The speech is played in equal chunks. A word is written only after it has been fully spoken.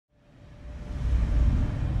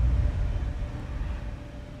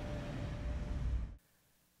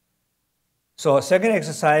So second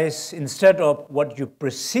exercise, instead of what you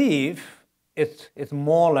perceive, it's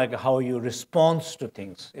more like how you respond to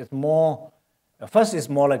things. It's more, first it's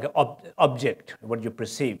more like an object, what you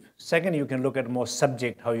perceive. Second, you can look at more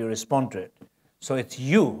subject, how you respond to it. So it's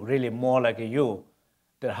you, really more like a you,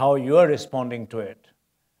 that how you're responding to it.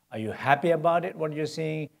 Are you happy about it, what you're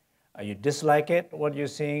seeing? Are you dislike it, what you're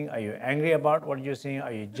seeing? Are you angry about what you're seeing?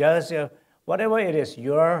 Are you jealous? Whatever it is,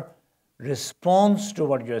 your response to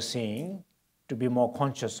what you're seeing, to be more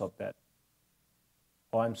conscious of that.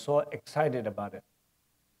 Oh, I'm so excited about it.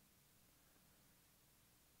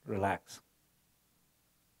 Relax.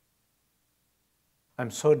 I'm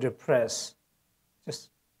so depressed.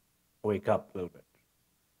 Just wake up a little bit.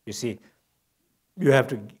 You see, you have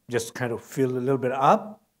to just kind of feel a little bit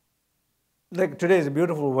up. Like today is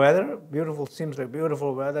beautiful weather. Beautiful, seems like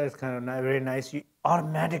beautiful weather. It's kind of very nice.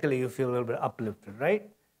 Automatically you feel a little bit uplifted, right?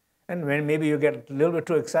 And when maybe you get a little bit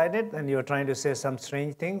too excited and you're trying to say some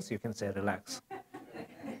strange things, you can say relax.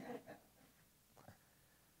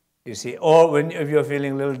 You see, or if you're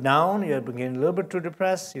feeling a little down, you're getting a little bit too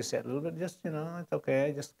depressed, you say a little bit, just, it's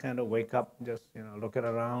okay, just kind of wake up, just, look it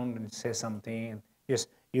around and say something. And yes,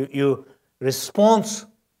 response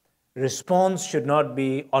should not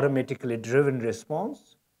be automatically driven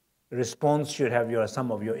response. Response should have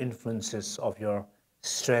some of your influences of your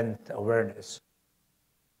strength awareness.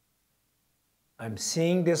 I'm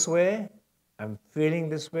seeing this way, I'm feeling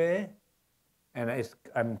this way,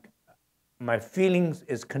 and my feelings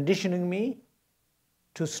is conditioning me,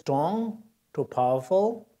 too strong, too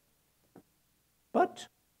powerful, but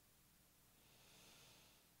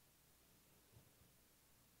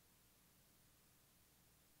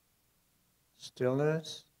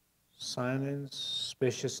stillness, silence,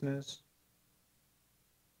 spaciousness,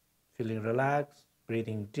 feeling relaxed,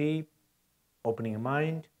 breathing deep, opening your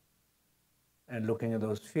mind, and looking at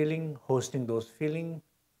those feelings, hosting those feelings.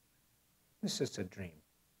 This is a dream.